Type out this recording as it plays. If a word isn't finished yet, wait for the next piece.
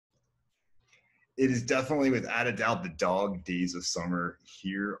It is definitely, without a doubt, the dog days of summer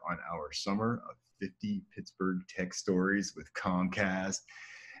here on our Summer of 50 Pittsburgh Tech Stories with Comcast.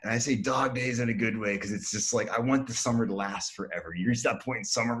 And I say dog days in a good way because it's just like I want the summer to last forever. You reach that point in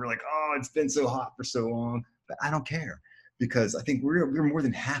summer, we're like, oh, it's been so hot for so long. But I don't care because I think we're more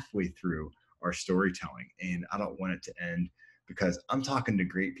than halfway through our storytelling, and I don't want it to end because I'm talking to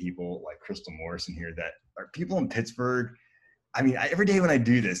great people like Crystal Morrison here that are people in Pittsburgh. I mean, every day when I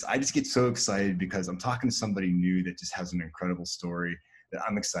do this, I just get so excited because I'm talking to somebody new that just has an incredible story that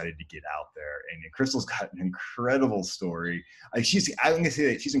I'm excited to get out there. And Crystal's got an incredible story. I'm going to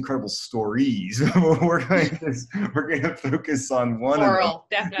say that she's incredible stories. we're going to focus on one of them.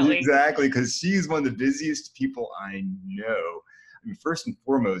 Definitely. Exactly, because she's one of the busiest people I know. I mean, first and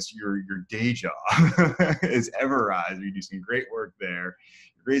foremost, your day job is Everrise. You do some great work there.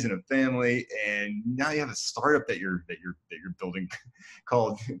 You're raising a family, and now you have a startup that you're building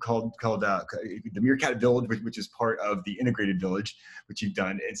called the Meerkat Village, which is part of the Integrated Village, which you've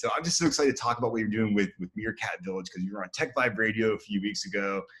done. And so I'm just so excited to talk about what you're doing with Meerkat Village because you were on Tech Vibe Radio a few weeks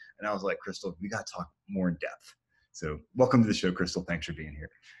ago, and I was like, Crystal, we got to talk more in depth. So welcome to the show, Crystal. Thanks for being here.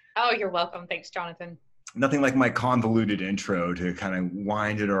 Oh, you're welcome. Thanks, Jonathan. Nothing like my convoluted intro to kind of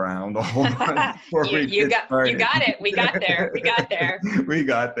wind it around a whole bunch. you got it. We got there.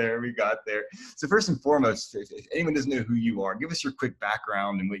 We got there. So first and foremost, if anyone doesn't know who you are, give us your quick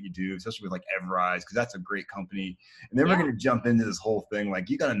background and what you do, especially with like Everrise, because that's a great company. And then we're going to jump into this whole thing. Like,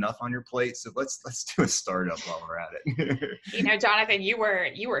 you got enough on your plate, so let's do a startup while we're at it. Jonathan, you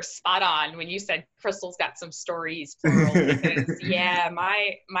were spot on when you said Crystal's got some stories, plural, because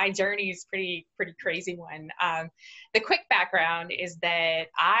my journey is pretty crazy one. The quick background is that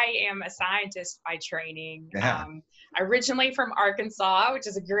I am a scientist by training. Originally from Arkansas, which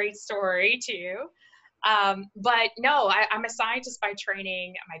is a great story too. But no, I'm a scientist by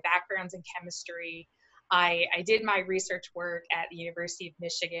training. My background's in chemistry. I did my research work at the University of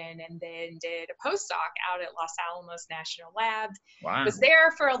Michigan and then did a postdoc out at Los Alamos National Lab. Wow. Was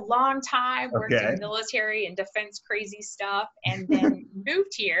there for a long time, worked in military and defense crazy stuff, and then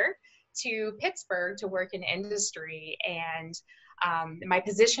moved here to Pittsburgh to work in industry. And my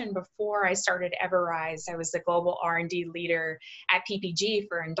position before I started Everrise, I was the global R&D leader at PPG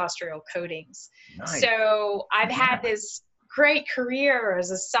for industrial coatings. Nice. So I've had this great career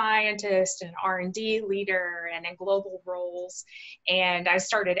as a scientist and R&D leader and in global roles. And I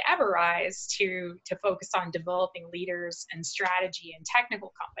started Everrise to focus on developing leaders and strategy in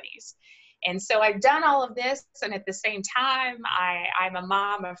technical companies. And so I've done all of this, and at the same time, I'm a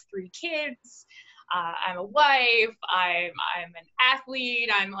mom of 3 kids. I'm a wife. I'm an athlete.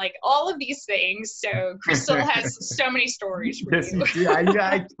 I'm like all of these things. So Crystal has so many stories for you. Yes,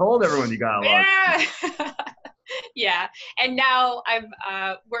 I told everyone you got a lot. Yeah. Yeah. And now I'm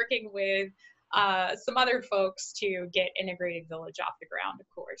working with some other folks to get Integrated Village off the ground, of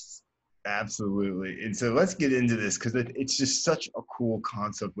course. Absolutely. And so let's get into this because it's just such a cool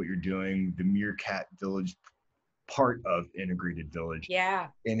concept what you're doing, the Meerkat Village part of Integrated Village. Yeah.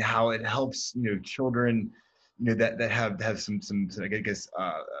 And how it helps, children, that have some I guess,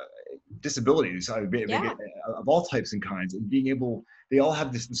 disabilities of all types and kinds, and being able, they all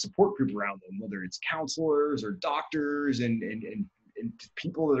have this support group around them, whether it's counselors or doctors and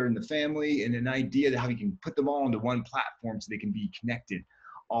people that are in the family, and an idea that how you can put them all into one platform so they can be connected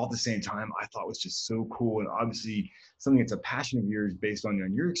all at the same time, I thought was just so cool. And obviously something that's a passion of yours based on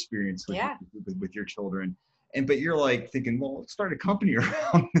your experience with your children. But you're like thinking, well, let's start a company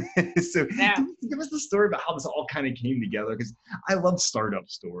around this. So give us the story about how this all kind of came together, because I love startup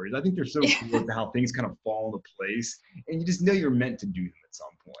stories. I think they're so cool how things kind of fall into place, and you just know you're meant to do them at some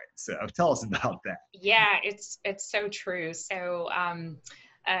point. So tell us about that. Yeah, it's so true. So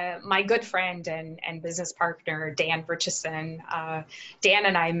my good friend and business partner, Dan Richardson. Dan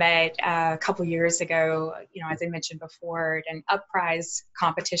and I met a couple years ago, as I mentioned before, at an Uprise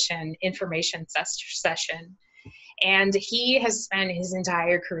competition information session. And he has spent his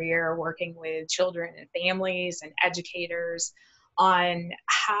entire career working with children and families and educators on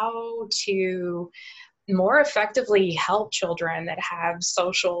how to more effectively help children that have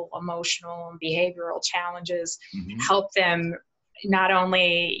social, emotional, and behavioral challenges, help them not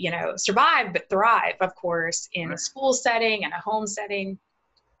only, survive, but thrive, of course, in a school setting and a home setting.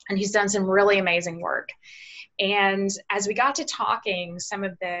 And he's done some really amazing work. And as we got to talking, some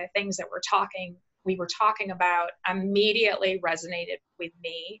of the things that we were talking about immediately resonated with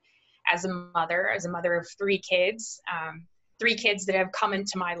me as a mother of 3 kids, 3 kids that have come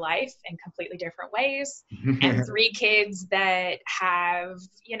into my life in completely different ways, and 3 kids that have,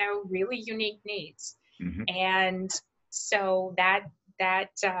 really unique needs. And so that that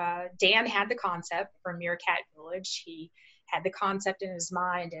Dan had the concept for Meerkat Village. He had the concept in his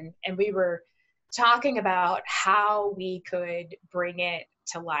mind, and we were talking about how we could bring it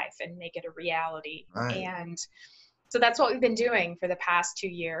to life and make it a reality. Right. And so that's what we've been doing for the past 2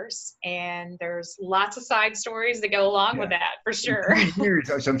 years. And there's lots of side stories that go along with that, for sure. 2 years,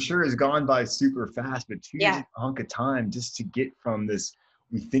 which I'm sure has gone by super fast, but 2 years is a hunk of time just to get from this,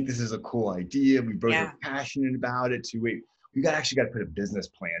 we think this is a cool idea, we both are passionate about it, to wait, we actually got to put a business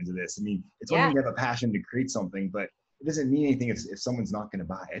plan to this. I mean, it's one thing to have a passion to create something, but it doesn't mean anything if someone's not going to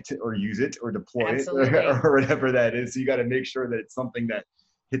buy it or use it or deploy it or whatever that is. So you got to make sure that it's something that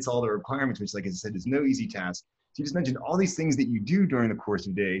hits all the requirements, which, like I said, is no easy task. So you just mentioned all these things that you do during the course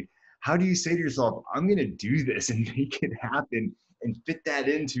of the day. How do you say to yourself, I'm going to do this and make it happen and fit that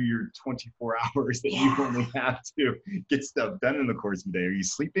into your 24 hours that you only have to get stuff done in the course of the day? Are you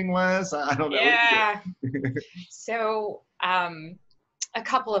sleeping less? I don't know. Yeah. So a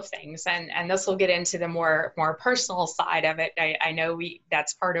couple of things, and this will get into the more personal side of it. I know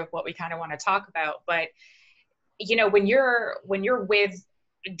that's part of what we kind of want to talk about, but you know, when you're with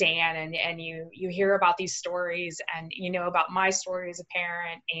Dan and you hear about these stories, and you know about my story as a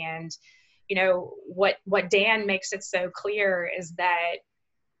parent, and you know what Dan makes it so clear is that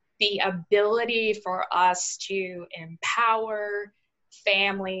the ability for us to empower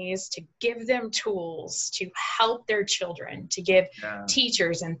families, to give them tools to help their children, to give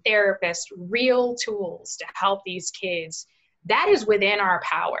teachers and therapists real tools to help these kids, that is within our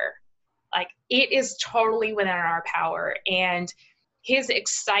power. Like, it is totally within our power. And his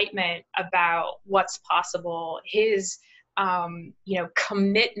excitement about what's possible, his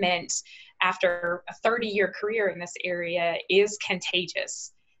commitment after a 30-year career in this area is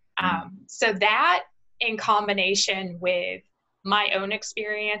contagious. So that, in combination with my own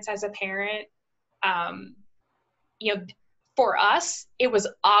experience as a parent, for us, it was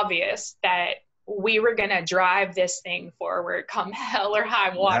obvious that we were going to drive this thing forward come hell or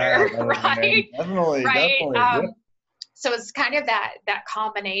high water, right? Definitely. So it's kind of that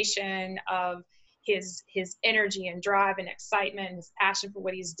combination of his energy and drive and excitement, his passion for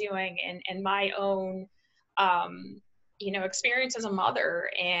what he's doing, and my own, experience as a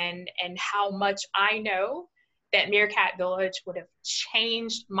mother, and how much I know that Meerkat Village would have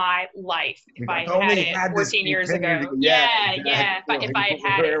changed my life if I had it 14 years ago. If I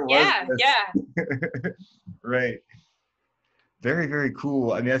had it. Right. Very, very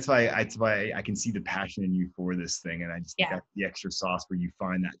cool. I mean, that's why I can see the passion in you for this thing. And I just think that's the extra sauce where you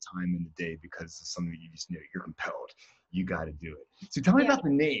find that time in the day because of something that you just know you're compelled. You got to do it. So tell me about the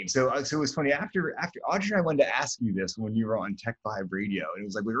name. So it was funny. After Audrey and I wanted to ask you this when you were on Tech Vibe Radio, and it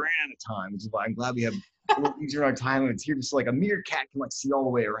was like we ran out of time, which is why I'm glad we have a little easier on time. And it's here just like a meerkat can like see all the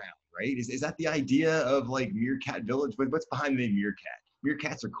way around, right? Is that the idea of like Meerkat Village? What's behind the meerkat?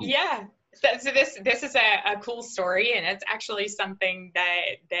 Meerkats are cool. Yeah. So this is a cool story, and it's actually something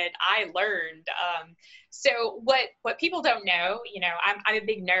that I learned. So what people don't know, I'm a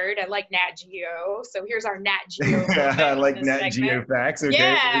big nerd. I like Nat Geo. So here's our Nat Geo. I like Nat Geo facts.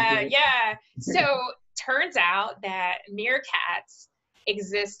 Okay. Yeah. So turns out that meerkats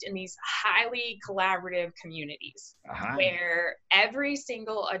exist in these highly collaborative communities where every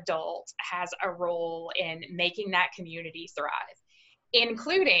single adult has a role in making that community thrive,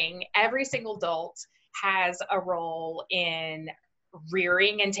 including every single adult has a role in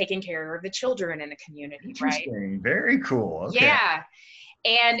rearing and taking care of the children in the community, right? Very cool. Okay. Yeah.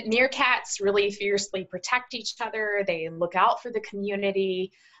 And meerkats really fiercely protect each other. They look out for the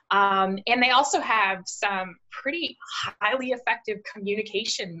community. And they also have some pretty highly effective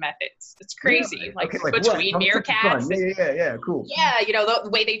communication methods. It's crazy. Between meerkats. Yeah, cool. Yeah, the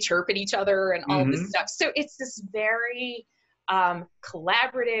way they chirp at each other and all this stuff. So it's this very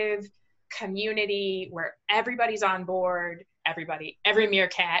collaborative community where everybody's on board. Every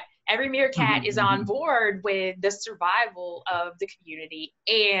meerkat is on board with the survival of the community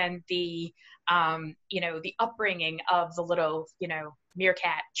and the the upbringing of the little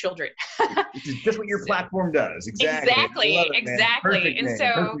meerkat children. Which is just what your platform does. Exactly. And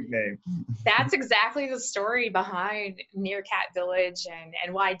so that's exactly the story behind Meerkat Village,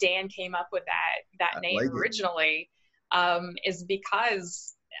 and why Dan came up with that name originally, is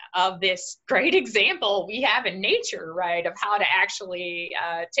because of this great example we have in nature, right, of how to actually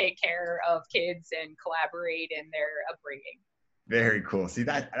take care of kids and collaborate in their upbringing. Very cool. See,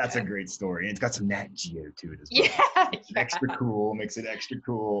 that's a great story. And it's got some Nat Geo to it as well. Extra cool, makes it extra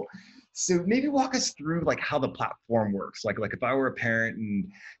cool. So maybe walk us through like how the platform works. Like if I were a parent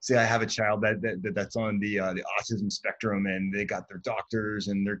and say I have a child that's on the autism spectrum, and they got their doctors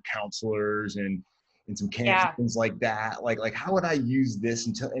and their counselors, and in some camps and Yeah. things like that. Like how would I use this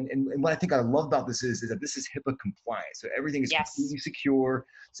until, and what I think I love about this is that this is HIPAA compliant. So everything is Yes. completely secure.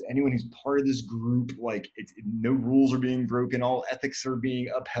 So anyone who's part of this group, like no rules are being broken, all ethics are being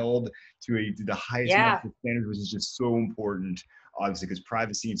upheld to the highest Yeah. medical standards, which is just so important, obviously, because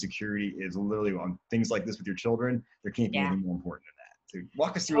privacy and security is literally on things like this with your children. There can't be Yeah. anything more important than that. So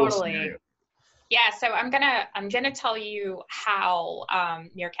walk us through a little scenario. Totally. Yeah, so I'm gonna tell you how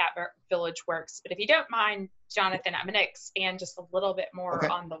Meerkat Village works. But if you don't mind, Jonathan, I'm gonna expand just a little bit more Okay,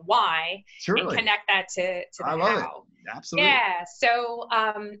 on the why and surely. connect that to the I love it. how. Absolutely. Yeah. So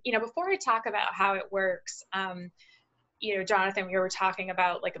before I talk about how it works, Jonathan, we were talking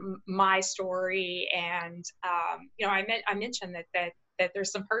about like my story, and I mentioned that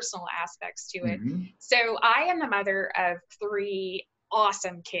there's some personal aspects to it. Mm-hmm. So I am the mother of three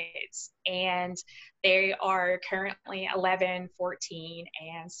awesome kids, and they are currently 11, 14,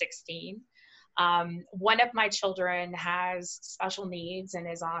 and 16. One of my children has special needs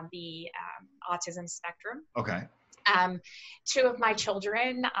and is on the autism spectrum. Okay. Two of my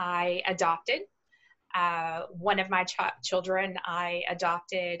children I adopted. One of my children I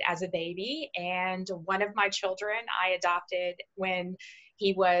adopted as a baby, and one of my children I adopted when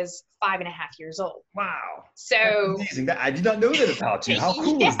he was 5.5 years old. Wow. That's So, amazing. I did not know that about you. How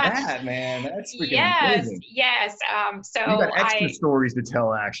cool is yeah, that, man? That's freaking yes, amazing. yes. You got So extra stories to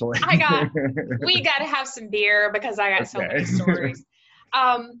tell, actually. we got to have some beer because I got so many Okay. stories.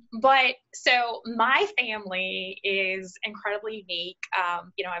 But so my family is incredibly unique.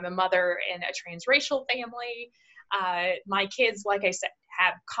 I'm a mother in a transracial family. My kids, like I said,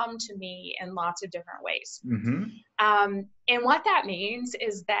 have come to me in lots of different ways. Mm-hmm. And what that means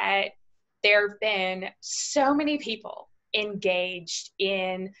is that there have been so many people engaged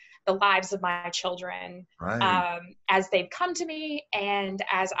in the lives of my children Right. as they've come to me and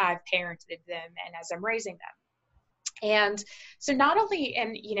as I've parented them and as I'm raising them. And so not only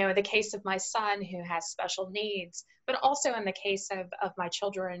in, the case of my son who has special needs, but also in the case of my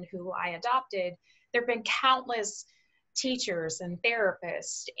children who I adopted, there have been countless teachers and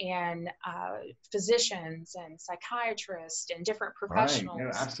therapists and physicians and psychiatrists and different Right. No,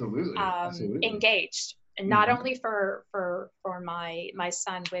 professionals absolutely. Absolutely. engaged, and not Mm-hmm. only for my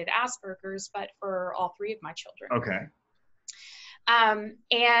son with Asperger's, but for all three of my children. Okay.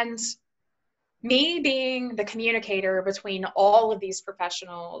 And me being the communicator between all of these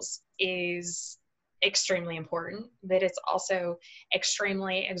professionals is extremely important, but it's also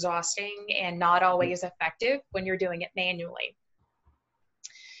extremely exhausting and not always effective when you're doing it manually.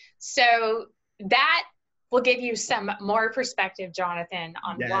 So that will give you some more perspective, Jonathan,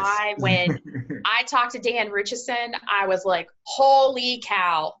 on Yes. why when I talked to Dan Richardson, I was like, holy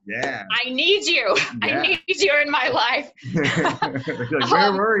cow, Yeah. I need you. I Yeah. need you in my life. Like,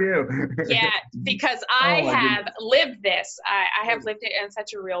 where were you? Yeah, because I Oh my have goodness. lived this. I have lived it in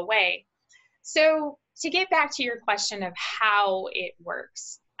such a real way. So to get back to your question of how it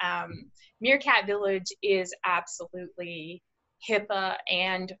works, Meerkat Village is absolutely HIPAA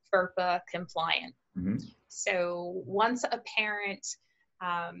and FERPA compliant. Mm-hmm. So once a parent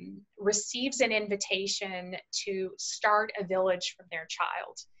receives an invitation to start a village from their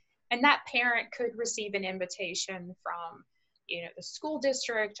child, and that parent could receive an invitation from the school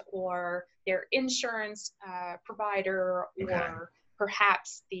district or their insurance provider, Okay. or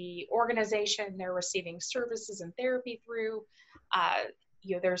perhaps the organization they're receiving services and therapy through.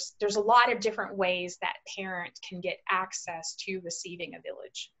 There's a lot of different ways that parent can get access to receiving a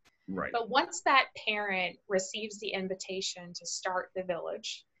village. Right. But once that parent receives the invitation to start the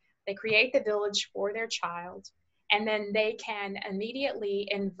village, they create the village for their child, and then they can immediately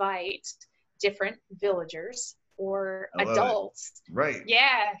invite different villagers or I love it. adults. Right.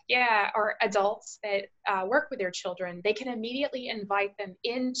 Yeah, or adults that work with their children. They can immediately invite them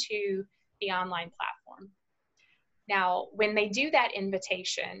into the online platform. Now, when they do that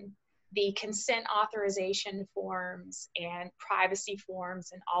invitation, the consent authorization forms and privacy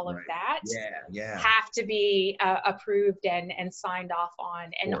forms and all of Right. that Yeah. have to be approved and signed off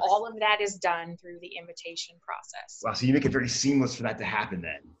on. And all of that is done through the invitation process. Wow. So you make it very seamless for that to happen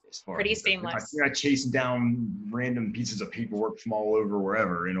then. As far Pretty as seamless. you're not chasing down random pieces of paperwork from all over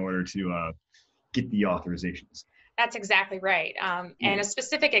wherever in order to get the authorizations. That's exactly right. And a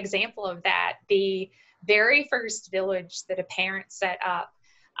specific example of that, the very first village that a parent set up,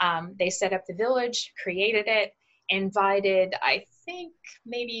 they set up the village, created it, invited, I think,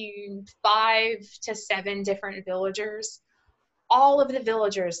 maybe 5 to 7 different villagers. All of the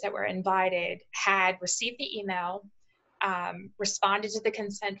villagers that were invited had received the email, responded to the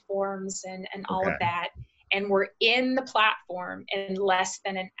consent forms and all of that, and were in the platform in less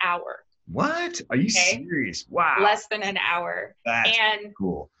than an hour. What? Are you Okay. serious? Wow. Less than an hour. That's And,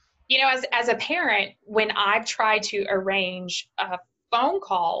 cool. as a parent, when I've tried to arrange a phone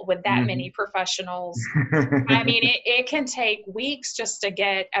call with that Mhm. many professionals, I mean, it can take weeks just to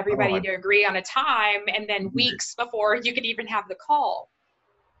get Oh, everybody I to agree on a time, and then believe it. weeks before you could even have the call.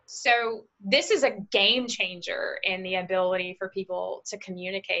 So this is a game changer in the ability for people to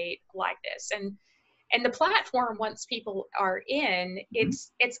communicate like this. And the platform, once people are in, Mhm.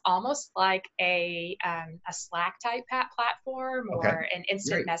 it's almost like a Slack type platform Okay. or an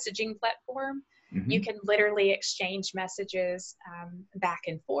instant Great. messaging platform. You Hmm. can literally exchange messages back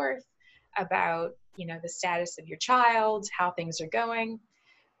and forth about the status of your child, how things are going.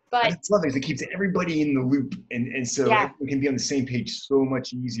 I But just love it 'cause it keeps everybody in the loop, and so yeah, everyone can be on the same page so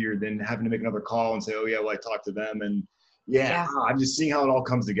much easier than having to make another call and say, oh yeah, well I talked to them, and yeah, yeah, I'm just seeing how it all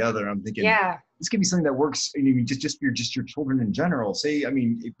comes together. I'm thinking yeah, this could be something that works. I mean, just your children in general. Say, I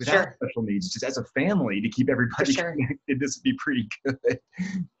mean, without sure, special needs, just as a family to keep for everybody sure. connected, this would be pretty good.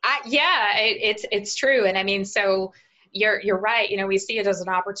 Yeah, it's true, and I mean, so you're right. We see it as an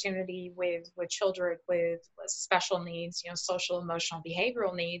opportunity with children with special needs, social, emotional,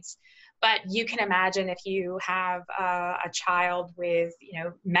 behavioral needs. But you can imagine if you have a child with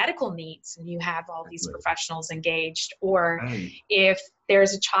medical needs, and you have all these Exactly. professionals engaged, or Right. if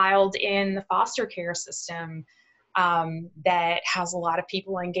there's a child in the foster care system that has a lot of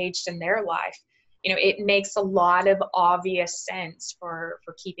people engaged in their life. It makes a lot of obvious sense for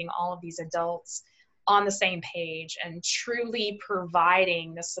keeping all of these adults on the same page and truly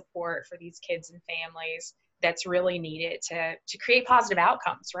providing the support for these kids and families that's really needed to create positive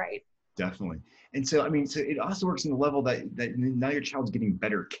outcomes, right? Definitely. And so, I mean, so it also works in the level that now your child's getting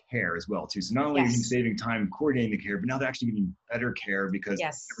better care as well, too. So not only are you Yes, saving time coordinating the care, but now they're actually getting better care because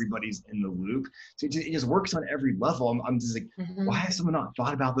yes. everybody's in the loop. So it just works on every level. I'm just like, why Hmm. has someone not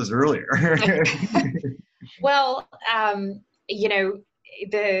thought about this earlier? Well, you know,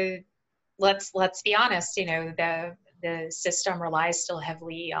 the let's be honest. The system relies still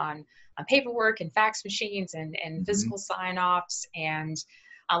heavily on paperwork and fax machines and Hmm. physical sign-offs, and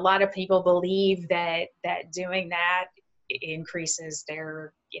a lot of people believe that doing that increases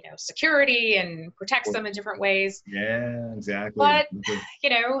their security and protects them in different ways. Yeah, exactly. But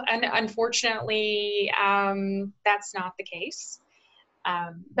and unfortunately, that's not the case.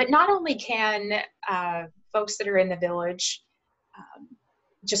 But not only can folks that are in the village um,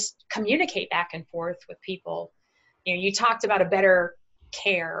 just communicate back and forth with people. You talked about a better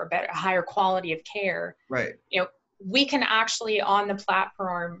care, a higher quality of care. Right. You know, we can actually on the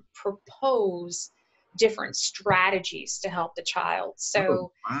platform propose different strategies to help the child. Oh,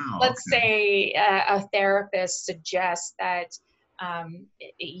 So wow. let's Okay. say a therapist suggests that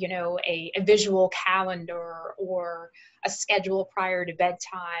a visual calendar or a schedule prior to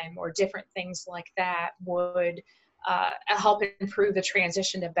bedtime or different things like that would help improve the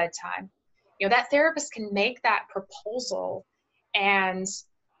transition to bedtime. That therapist can make that proposal and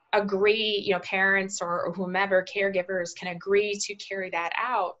agree, parents or whomever caregivers can agree to carry that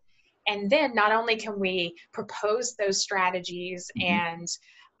out. And then not only can we propose those strategies Hmm. and,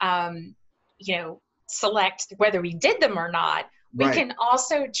 um, select whether we did them or not, we Right. can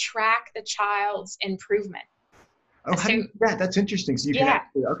also track the child's improvement. Oh, how So, do you do that? That's interesting. So you can yeah,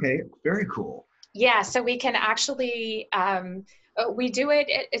 actually, okay, very cool. yeah. So we can actually, we do it.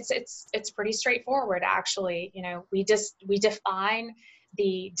 It's pretty straightforward, actually. We define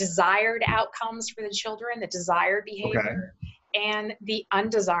the desired outcomes for the children, the desired Okay. behavior, and the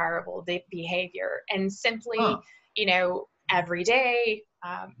undesirable behavior, and Huh. simply, every day,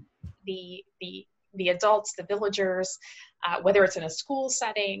 the adults, the villagers, whether it's in a school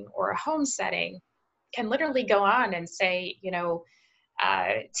setting or a home setting, can literally go on and say,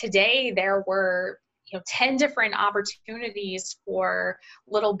 today there were 10 different opportunities for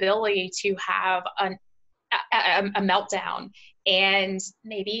little Billy to have a meltdown, and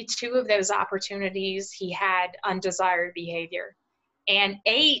maybe two of those opportunities he had undesired behavior, and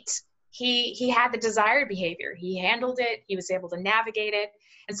eight he had the desired behavior. He handled it, he was able to navigate it.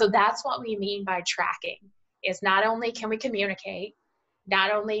 And so that's what we mean by tracking, is not only can we communicate,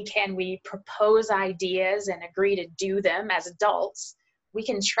 not only can we propose ideas and agree to do them as adults, we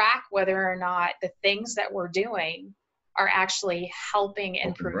can track whether or not the things that we're doing are actually helping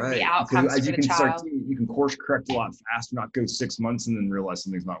Helping, improve the right. So outcomes as for you the can start child. seeing, you can course correct a lot faster, not go 6 months and then realize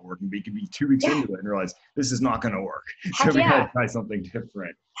something's not working. But you can be 2 weeks Yeah, into it and realize this is not going to work. So heck we got to yeah, try something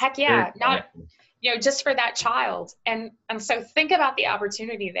different. heck Very yeah. Not powerful. just for that child. And so think about the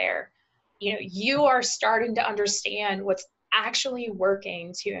opportunity there. You are starting to understand what's actually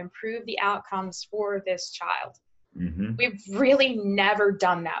working to improve the outcomes for this child. Mm-hmm. We've really never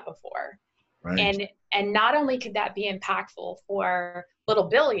done that before. Right. And not only could that be impactful for little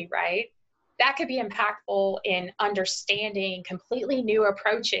Billy, right? That could be impactful in understanding completely new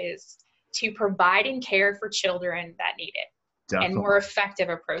approaches to providing care for children that need it, and Definitely. more effective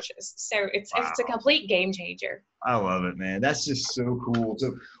approaches. So it's a Wow. complete game changer. I love it, man. That's just so cool.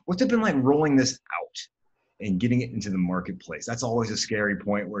 So what's it been like rolling this out and getting it into the marketplace? That's always a scary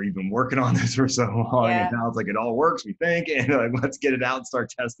point where you've been working on this for so long, and Yeah. now it's like it all works, we think, and like let's get it out and start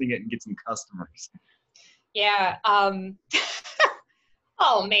testing it and get some customers. Yeah.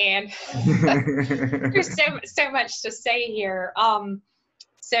 Oh man, there's so much to say here.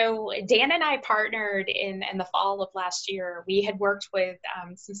 So Dan and I partnered in the fall of last year. We had worked with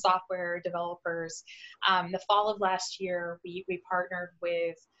some software developers. The fall of last year, we partnered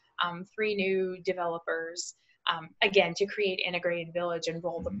with 3 new developers, again, to create Integrated Village and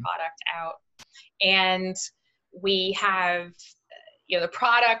roll the product out. And we have, the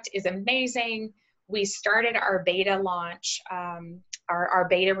product is amazing. We started our beta launch, our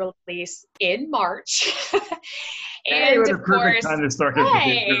beta release in March. Hey, And what a of perfect course, time to start a beta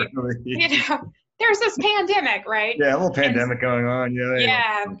hey, release. there's this pandemic, right? Yeah, a little pandemic going on.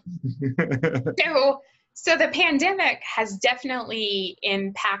 Yeah. So the pandemic has definitely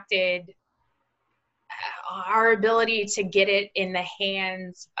impacted our ability to get it in the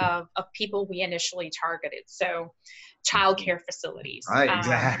hands of people we initially targeted. So childcare facilities. Right,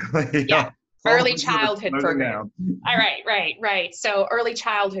 exactly. Yeah. All Early places that are childhood closing program. down. All right. So early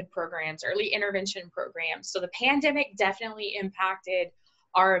childhood programs, early intervention programs. So the pandemic definitely impacted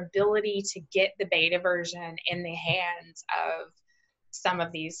our ability to get the beta version in the hands of some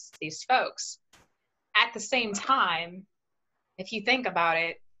of these folks. At the same time, if you think about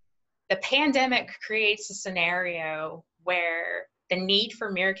it, the pandemic creates a scenario where the need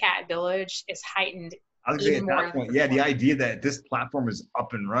for Meerkat Village is heightened. I was going to say at that point, yeah, the idea that this platform is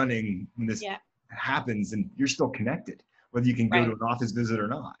up and running when this happens, and you're still connected, whether you can go to an office visit or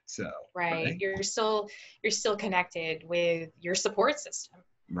not. So right. You're still connected with your support system.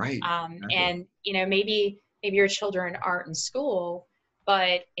 Right. And maybe your children aren't in school,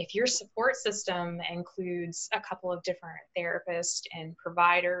 but if your support system includes a couple of different therapists and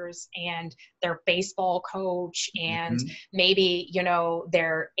providers and their baseball coach and maybe,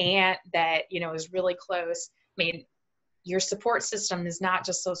 their aunt that, is really close, I mean, your support system is not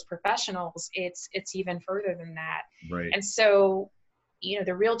just those professionals, it's even further than that. Right. And so,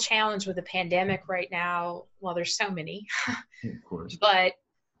 the real challenge with the pandemic right now, well, there's so many, of course, but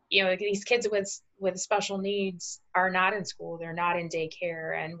these kids with special needs are not in school, they're not in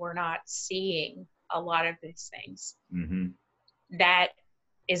daycare, and we're not seeing a lot of these things. That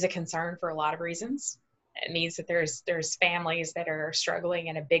is a concern for a lot of reasons. It means that there's families that are struggling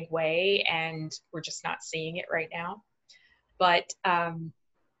in a big way, and we're just not seeing it right now. But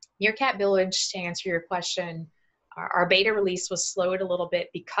Meerkat Village, to answer your question, our beta release was slowed a little bit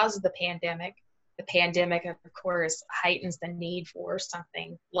because of the pandemic. The pandemic, of course, heightens the need for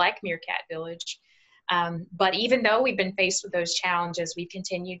something like Meerkat Village. But even though we've been faced with those challenges, we've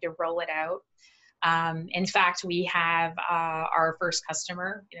continued to roll it out. In fact, we have our first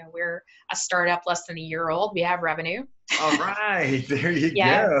customer. We're a startup less than a year old. We have revenue. All right, there you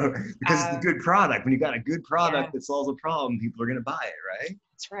go. Because it's a good product. When you got a good product that solves a problem, people are going to buy it, right?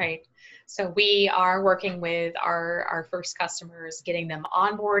 That's right. So we are working with our first customers, getting them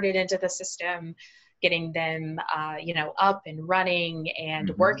onboarded into the system, getting them, up and running,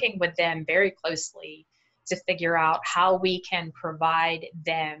 and working with them very closely to figure out how we can provide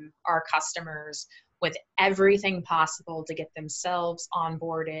them, our customers, with everything possible to get themselves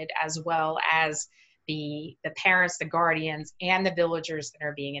onboarded, as well as the parents, the guardians, and the villagers that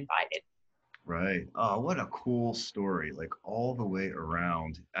are being invited. Right. Oh, what a cool story. Like all the way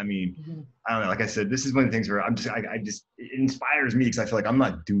around. I mean, I don't know. Like I said, this is one of the things where it inspires me because I feel like I'm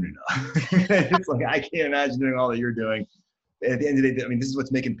not doing enough. It's like, I can't imagine doing all that you're doing. At the end of the day, I mean, this is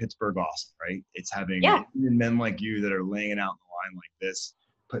what's making Pittsburgh awesome, right? It's having men like you that are laying it out in the line like this,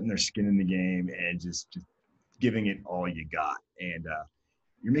 putting their skin in the game and just giving it all you got. And,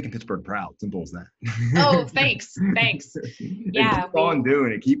 you're making Pittsburgh proud. Simple as that. Oh, thanks. Yeah. Keep on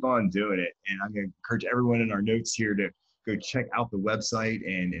doing it. And I'm going to encourage everyone in our notes here to go check out the website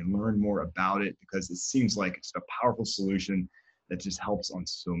and learn more about it, because it seems like it's a powerful solution that just helps on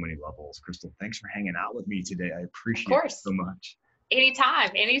so many levels. Crystal, thanks for hanging out with me today. I appreciate it so much.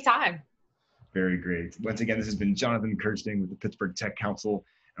 Anytime. Very great. Once again, this has been Jonathan Kirsting with the Pittsburgh Tech Council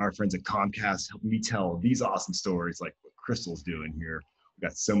and our friends at Comcast helping me tell these awesome stories like what Crystal's doing here. We've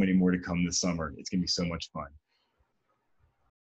got so many more to come this summer. It's going to be so much fun.